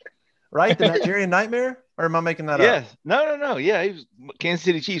 Right? The Nigerian Nightmare? Or am I making that up? Yes. No. Yeah, he was Kansas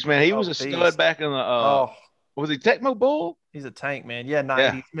City Chiefs, man. He was a stud back in the was he Tecmo Bowl? He's a tank, man. Yeah,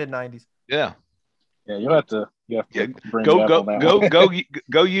 90s, mid-90s. Yeah. Yeah, you'll have to bring go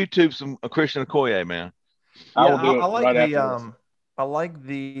YouTube some Christian Okoye, man. I like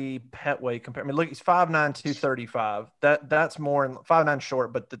the Petway compare. I mean, look, he's 5'9", 235. That's more in 5'9"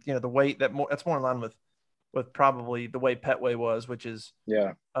 short, but the weight that's more in line with probably the way Petway was, which is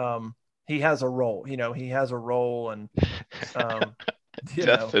he has a role. He has a role, and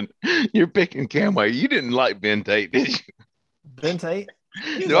Justin, you're picking Camway. You didn't like Ben Tate, did you? Ben Tate?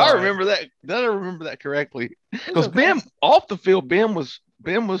 Do I remember that? Did I remember that correctly? Because Ben off the field, Ben was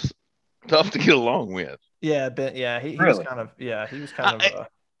tough to get along with. Yeah, Ben. Yeah, he really? was kind of. Yeah, he was kind of.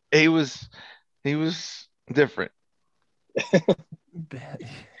 He was different.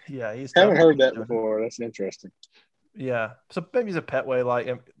 Yeah, he's. I haven't heard that before. That's interesting. Yeah, so maybe he's a Petway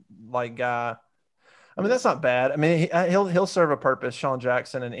like guy. I mean, that's not bad. I mean, he'll serve a purpose. Sean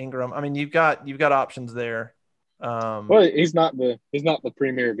Jackson and Ingram. I mean, you've got options there. Well, he's not the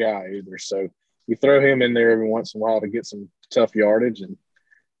premier guy either. So you throw him in there every once in a while to get some tough yardage, and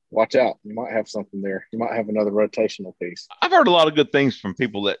watch out. You might have something there. You might have another rotational piece. I've heard a lot of good things from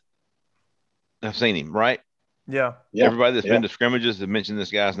people that have seen him, right? Yeah. Everybody that's been to scrimmages has mentioned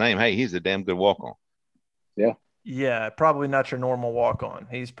this guy's name. Hey, he's a damn good walk-on. Yeah. Yeah, probably not your normal walk-on.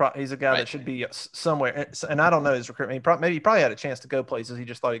 He's a guy that should be somewhere. And I don't know his recruitment. He probably had a chance to go places. He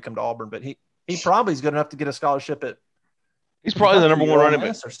just thought he'd come to Auburn, but he probably is good enough to get a scholarship at. He's probably the number one running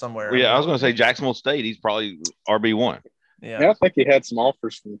back or somewhere. Yeah, I was going to say Jacksonville State. He's probably RB1. Yeah, I think he had some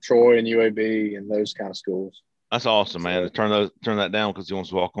offers from Troy and UAB and those kind of schools. That's awesome, man. To turn that down because he wants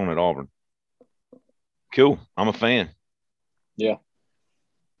to walk on at Auburn. Cool. I'm a fan. Yeah.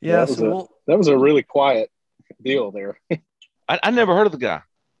 Yeah. That was a really quiet deal there. I never heard of the guy.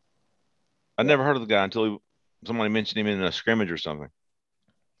 I never heard of the guy until somebody mentioned him in a scrimmage or something.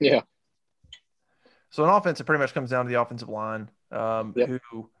 Yeah. So an offense, it pretty much comes down to the offensive line,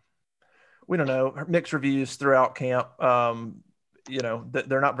 who we don't know, mixed reviews throughout camp.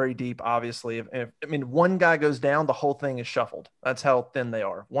 They're not very deep, obviously. One guy goes down, the whole thing is shuffled. That's how thin they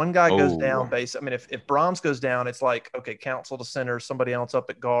are. One guy goes down, if Brahms goes down, it's like, okay, Council to center, somebody else up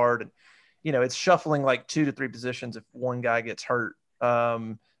at guard. And, it's shuffling like 2 to 3 positions if one guy gets hurt.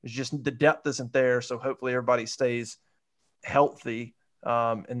 It's just the depth isn't there. So hopefully everybody stays healthy.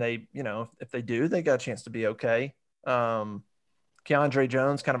 And they, if they do, they got a chance to be okay. Keandre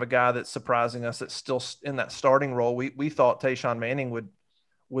Jones, kind of a guy that's surprising us, that's still in that starting role. We thought Tayshawn Manning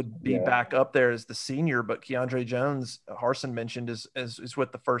would be back up there as the senior, but Keandre Jones, Harsin mentioned, is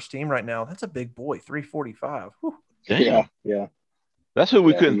with the first team right now. That's a big boy, 345. Whew. Yeah. That's who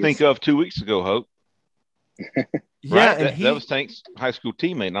we couldn't think of 2 weeks ago, Hope. Yeah, right? That was Tank's high school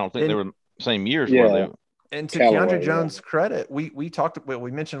teammate. And I don't think they were the same years. Yeah. And to Keandre Jones' credit, we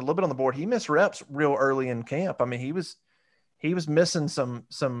mentioned a little bit on the board. He missed reps real early in camp. I mean, he was missing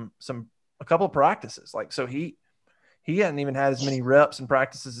a couple of practices. Like, so he he hadn't even had as many reps and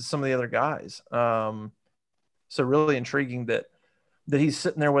practices as some of the other guys. So really intriguing that he's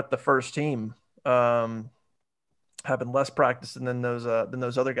sitting there with the first team, having less practice than those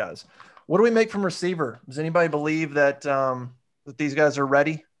other guys. What do we make from receiver? Does anybody believe that that these guys are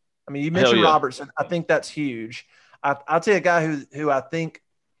ready? I mean, you mentioned Robertson. I think that's huge. I'll tell you a guy who I think,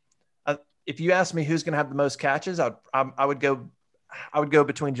 if you ask me who's going to have the most catches, I would go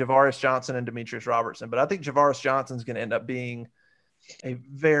between Javaris Johnson and Demetrius Robertson. But I think Javaris Johnson is going to end up being a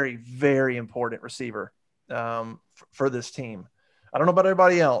very, very important receiver for this team. I don't know about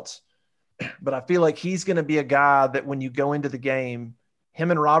everybody else, but I feel like he's going to be a guy that when you go into the game,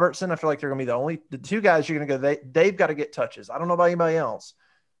 him and Robertson, I feel like they're going to be the two guys you're going to go, they've got to get touches. I don't know about anybody else,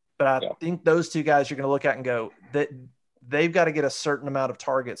 but I think those two guys you're going to look at and go that they've got to get a certain amount of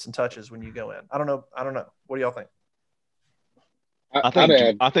targets and touches when you go in. I don't know. What do y'all think?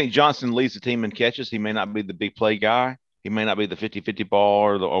 I think Johnson leads the team in catches. He may not be the big play guy. He may not be the 50-50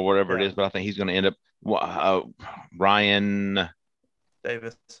 ball or whatever it is, but I think he's going to end up Ryan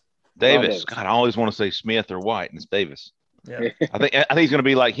Davis. God, I always want to say Smith or White, and it's Davis. Yeah, I think he's going to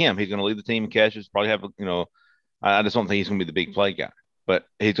be like him. He's going to lead the team in catches. Probably have I just don't think he's going to be the big play guy, but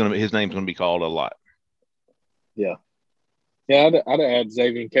his name's going to be called a lot. Yeah. I'd add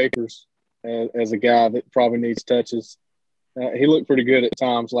Xavier Capers as a guy that probably needs touches. He looked pretty good at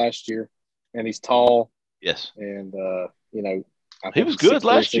times last year, and he's tall. Yes. And, he was good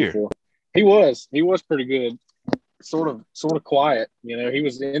last year. He was pretty good. Sort of quiet. He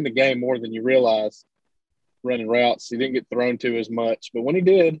was in the game more than you realize running routes. He didn't get thrown to as much, but when he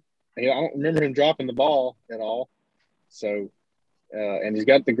did, I don't remember him dropping the ball at all. So, and he's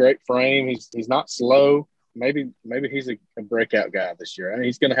got the great frame. He's not slow. Maybe he's a breakout guy this year. I mean,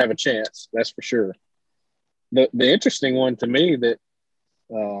 he's going to have a chance. That's for sure. The interesting one to me that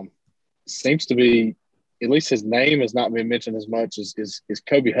seems to be, at least his name has not been mentioned as much is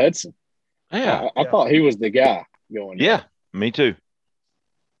Kobe Hudson. Yeah, I thought he was the guy going. Yeah, me too.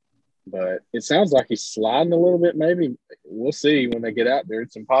 But it sounds like he's sliding a little bit. Maybe we'll see when they get out there.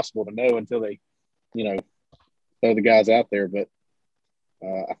 It's impossible to know until they, throw the guys out there. But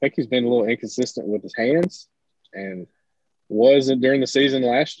I think he's been a little inconsistent with his hands, and wasn't during the season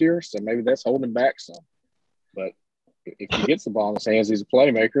last year. So maybe that's holding him back some. But if he gets the ball in his hands, he's a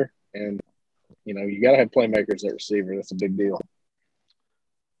playmaker, and you got to have playmakers at receiver. That's a big deal.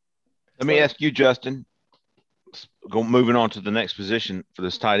 Let me ask you, Justin. Moving on to the next position for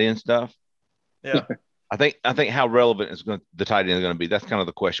this tight end stuff. Yeah, I think how relevant is the tight end going to be. That's kind of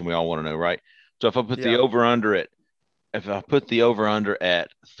the question we all want to know, right? So if I put the over under at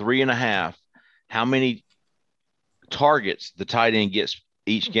 3.5, how many targets the tight end gets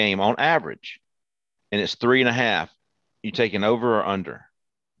each game on average? And it's 3.5. You taking over or under?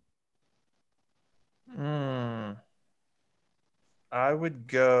 I would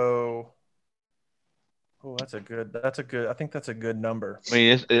go. Oh, that's a good. I think that's a good number. I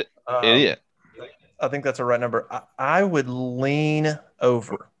mean, it is. I think that's a right number. I would lean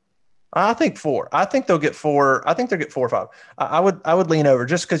over. I think 4. I think they'll get 4. I think they'll get 4 or 5. I would lean over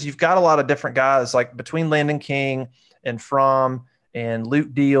just because you've got a lot of different guys like between Landon King and Fromm and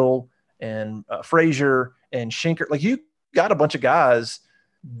Luke Deal and Frazier and Schenker. Like you got a bunch of guys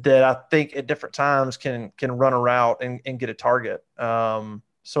that I think at different times can run a route and get a target.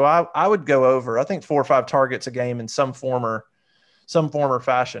 So I would go over. I think 4 or 5 targets a game in some form or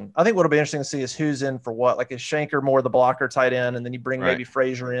fashion. I think what'll be interesting to see is who's in for what. Like is Schenker more the blocker tight end, and then you bring maybe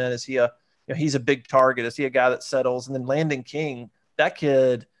Frazier in? Is he he's a big target? Is he a guy that settles? And then Landon King, that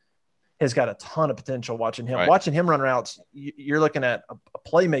kid has got a ton of potential. Watching him run routes, you're looking at a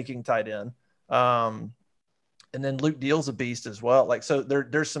playmaking tight end. And then Luke Deal's a beast as well. Like so,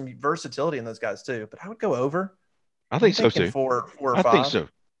 there's some versatility in those guys too. But I would go over. I think so too. 4 or 5. I think so.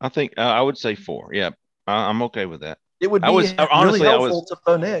 I think I would say 4. Yeah, I'm okay with that. It would be really helpful to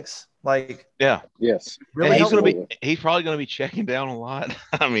Bo Nix. Like, yeah, yes, really he's probably going to be checking down a lot.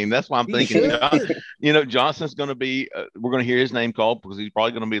 I mean, that's why I'm thinking. Johnson's going to be. We're going to hear his name called because he's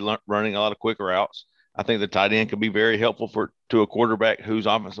probably going to be running a lot of quick routes. I think the tight end could be very helpful to a quarterback whose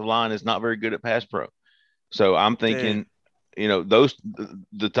offensive line is not very good at pass pro. So I'm thinking,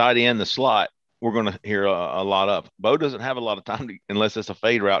 the tight end, the slot, we're going to hear a lot of. Bo doesn't have a lot of time unless it's a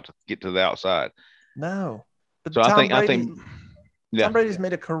fade route to get to the outside. No. But so I think Tom Brady's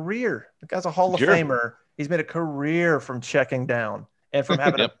made a career. The guy's a Hall of Famer. He's made a career from checking down and from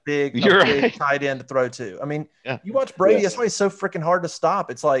having a big tight end to throw to. I mean, you watch Brady, that's why he's so freaking hard to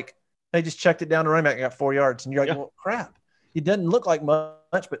stop. It's like they just checked it down to running back and got 4 yards. And you're like, well, crap. It doesn't look like much,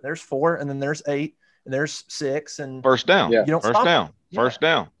 but there's 4, and then there's 8, and there's 6. And first down. You don't first stop down. him. First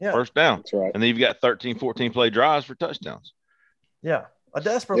down. Yeah. First down. That's right. And then you've got 13, 14 play drives for touchdowns. Yeah. I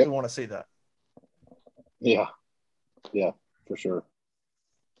desperately want to see that. Yeah. Yeah, for sure.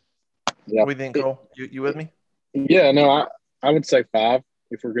 Yeah. What do you think, Cole? You with me? Yeah, no, I would say 5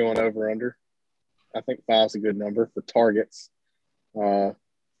 if we're going over under. I think 5 is a good number for targets. And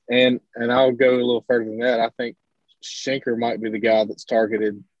I'll go a little further than that. I think Schenker might be the guy that's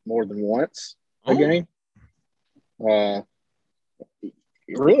targeted more than once a game.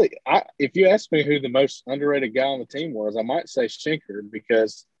 Really, if you ask me who the most underrated guy on the team was, I might say Schenker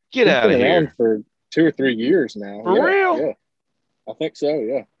because Get out of been here. around for 2 or 3 years now. For real? Yeah, I think so.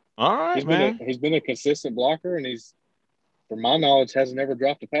 Yeah. All right, man. He's been a consistent blocker, and he's, from my knowledge, hasn't ever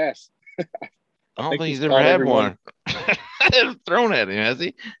dropped a pass. I don't think he's ever had one thrown at him, has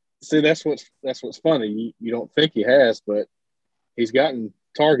he? See, that's what's funny. You don't think he has, but he's gotten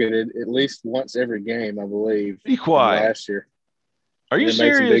targeted at least once every game, I believe. Be quiet. Last year. Are you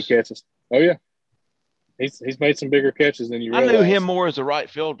serious? Made some big catches. Oh yeah, he's made some bigger catches than you realize. I knew him more as a right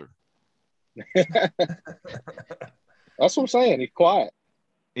fielder. That's what I'm saying. He's quiet.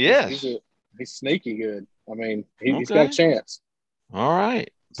 Yes. He's sneaky good. I mean, he's got a chance. All right.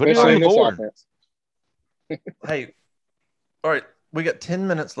 Put it Especially on the board. Hey, all right. We got 10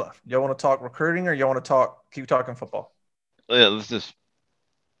 minutes left. Y'all want to talk recruiting or y'all want to keep talking football? Yeah, let's just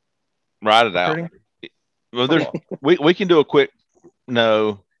ride it Recruiting? out. Well, we can do a quick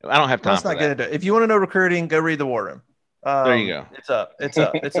no. I don't have time Let's for not that. get into it. If you want to know recruiting, go read the War Room. There you go. It's up.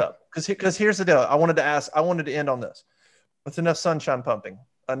 Because here's the deal. I wanted to end on this. With enough sunshine pumping,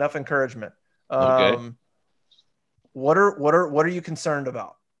 enough encouragement. Okay. What are you concerned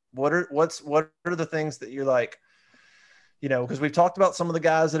about? What are the things that you're like, because we've talked about some of the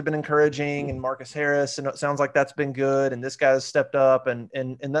guys that have been encouraging and Marcus Harris, and it sounds like that's been good. And this guy's stepped up and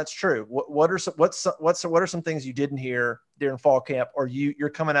that's true. What are some things you didn't hear during fall camp, or you're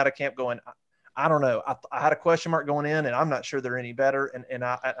coming out of camp going, I don't know. I had a question mark going in and I'm not sure they're any better. And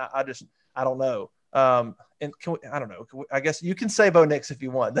I don't know. And I don't know. I guess you can say Bo Nix if you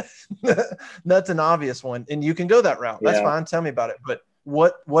want. That's an obvious one, and you can go that route. That's fine. Tell me about it. But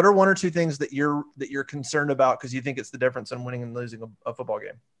what are one or two things that you're concerned about because you think it's the difference in winning and losing a football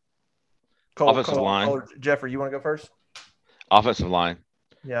game? Offensive line. Jeffrey, you want to go first? Offensive line.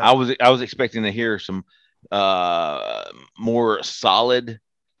 Yeah. I was expecting to hear some more solid.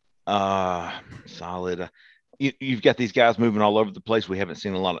 You've got these guys moving all over the place. We haven't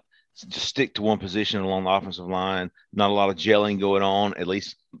seen a lot of just stick to one position along the offensive line. Not a lot of gelling going on, at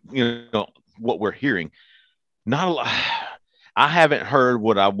least, what we're hearing. Not a lot. I haven't heard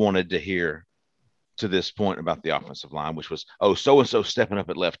what I wanted to hear to this point about the offensive line, which was, so-and-so stepping up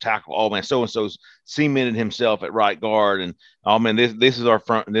at left tackle. Oh man, so-and-so's cemented himself at right guard. And oh man, this is our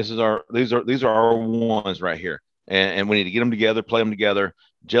front. These are our ones right here. And we need to get them together, play them together,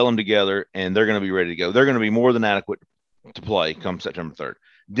 gel them together, and they're going to be ready to go. They're going to be more than adequate to play come September 3rd.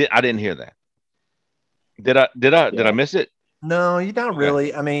 I didn't hear that. Did I miss it? No, you don't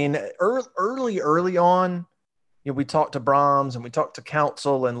really. I mean, early on, we talked to Brahms and we talked to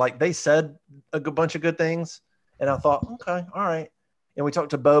Council, and like they said a good bunch of good things. And I thought, okay, all right. And we talked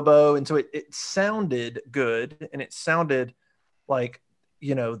to Bobo, and so it sounded good, and it sounded like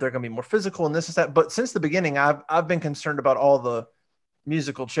they're going to be more physical and this is that. But since the beginning, I've been concerned about all the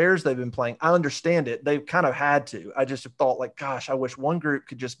musical chairs they've been playing. I understand it. They've kind of had to. I just thought like, gosh, I wish one group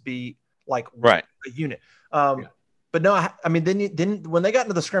could just be like a unit. But no, I mean, then when they got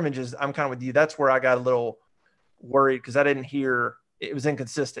into the scrimmages, I'm kind of with you. That's where I got a little worried because I didn't hear, it was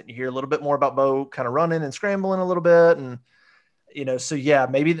inconsistent. You hear a little bit more about Bo kind of running and scrambling a little bit. And, so yeah,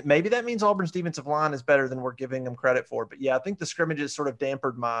 maybe that means Auburn's defensive line is better than we're giving them credit for. But yeah, I think the scrimmages sort of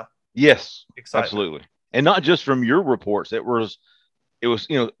dampered my excitement. Absolutely. And not just from your reports. It was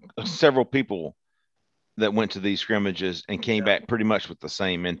several people that went to these scrimmages and came back pretty much with the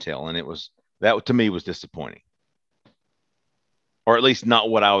same intel. And that to me was disappointing. Or at least not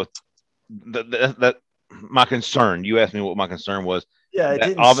what I was, that my concern. You asked me what my concern was. Yeah. It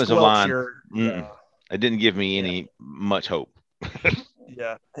didn't offensive line. It didn't give me much hope.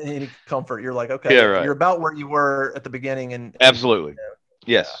 Yeah. Any comfort. You're like, okay, you're about where you were at the beginning. And absolutely.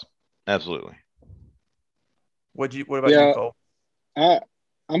 Yes, absolutely. What about you, Cole?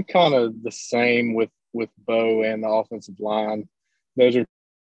 I'm kind of the same with Bo and the offensive line. Those are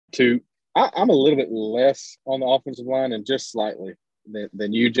two. I'm a little bit less on the offensive line and just slightly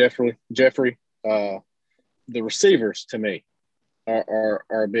than you, Jeffrey. The receivers to me are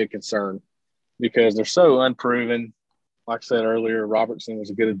a big concern because they're so unproven. Like I said earlier, Robertson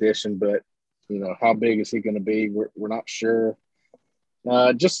was a good addition, but how big is he going to be? We're not sure.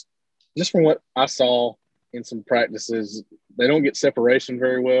 Just from what I saw in some practices, they don't get separation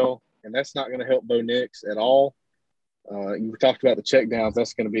very well, and that's not going to help Bo Nix at all. You talked about the check downs.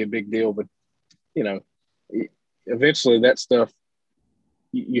 That's going to be a big deal, but, eventually that stuff,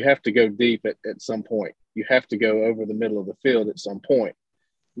 you have to go deep at some point. You have to go over the middle of the field at some point.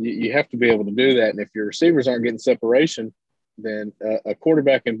 You have to be able to do that. And if your receivers aren't getting separation, then a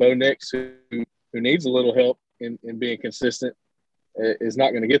quarterback in Bo Nix who needs a little help in being consistent is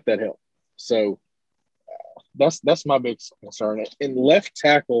not going to get that help. So that's my big concern. And left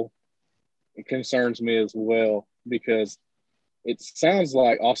tackle, it concerns me as well, because it sounds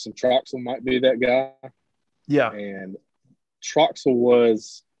like Austin Troxell might be that guy. Yeah. And Troxell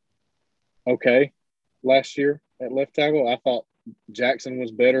was okay last year at left tackle. I thought Jackson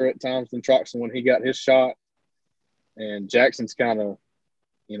was better at times than Troxell when he got his shot. And Jackson's kind of,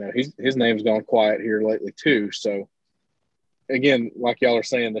 his name's gone quiet here lately too. So, again, like y'all are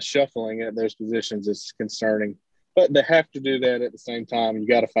saying, the shuffling at those positions is concerning. But they have to do that at the same time. You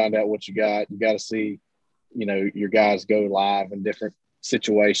got to find out what you got. You got to see, your guys go live in different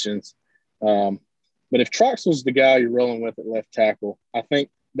situations. But if Troxell's the guy you're rolling with at left tackle, I think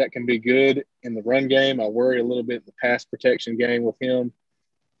that can be good in the run game. I worry a little bit in the pass protection game with him.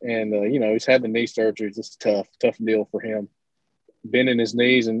 And, he's had the knee surgeries. It's tough deal for him. Bending his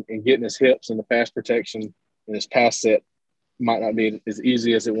knees and getting his hips in the pass protection and his pass set might not be as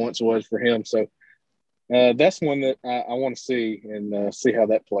easy as it once was for him. So that's one that I want to see and see how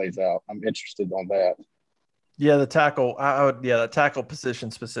that plays out. I'm interested on that. Yeah, the tackle. The tackle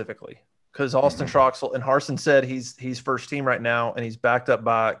position specifically. Because Austin Troxell and Harsin said he's first team right now, and he's backed up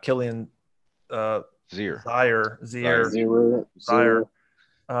by Killian Zier,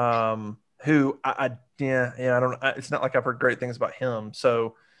 who I don't. It's not like I've heard great things about him.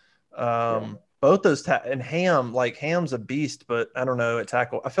 So both those and Ham's a beast, but I don't know at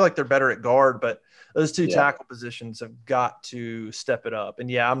tackle. I feel like they're better at guard, but those two tackle positions have got to step it up.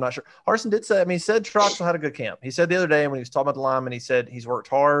 And I'm not sure. Harsin did say. He said Troxell had a good camp. He said the other day when he was talking about the lineman, he said he's worked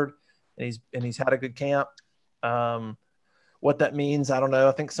hard. And he's had a good camp. What that means, I don't know.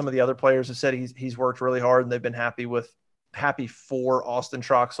 I think some of the other players have said he's worked really hard and they've been happy for Austin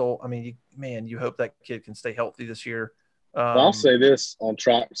Troxell. You hope that kid can stay healthy this year. I'll say this on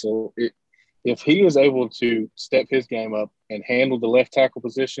Troxell: if he is able to step his game up and handle the left tackle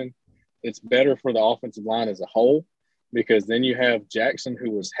position, it's better for the offensive line as a whole, because then you have Jackson, who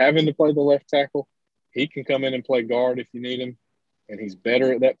was having to play the left tackle. He can come in and play guard if you need him. And he's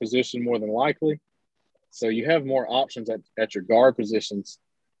better at that position more than likely. So you have more options at your guard positions.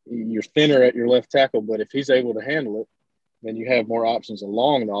 You're thinner at your left tackle, but if he's able to handle it, then you have more options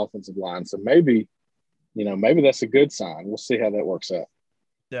along the offensive line. So maybe that's a good sign. We'll see how that works out.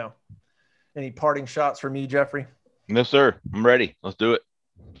 Yeah. Any parting shots from you, Jeffrey? No, sir. I'm ready. Let's do it.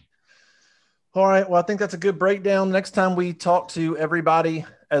 All right. Well, I think that's a good breakdown. Next time we talk to everybody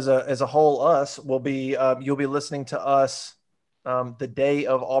as a whole, you'll be listening to us the day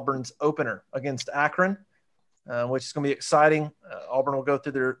of Auburn's opener against Akron, which is going to be exciting. Auburn will go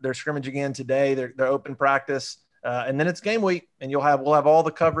through their scrimmage again today, their open practice, and then it's game week, and we'll have all the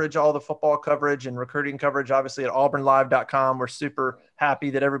coverage, all the football coverage and recruiting coverage, obviously at auburnlive.com. We're super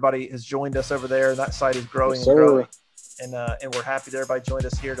happy that everybody has joined us over there. That site is growing and growing, and we're happy that everybody joined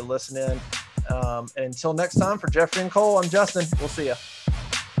us here to listen in. And until next time, for Jeffrey and Cole, I'm Justin. We'll see you.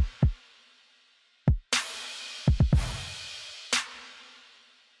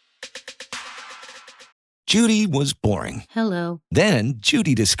 Judy was boring. Hello. Then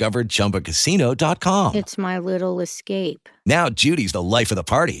Judy discovered ChumbaCasino.com. It's my little escape. Now Judy's the life of the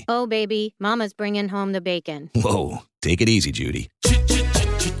party. Oh, baby, mama's bringing home the bacon. Whoa, take it easy, Judy.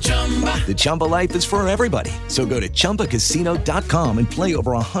 The Chumba life is for everybody. So go to ChumbaCasino.com and play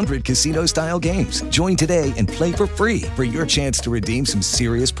over 100 casino-style games. Join today and play for free for your chance to redeem some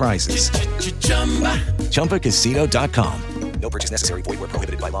serious prizes. ChumbaCasino.com. No purchase necessary. Void where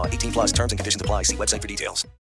prohibited by law. 18+ terms and conditions apply. See website for details.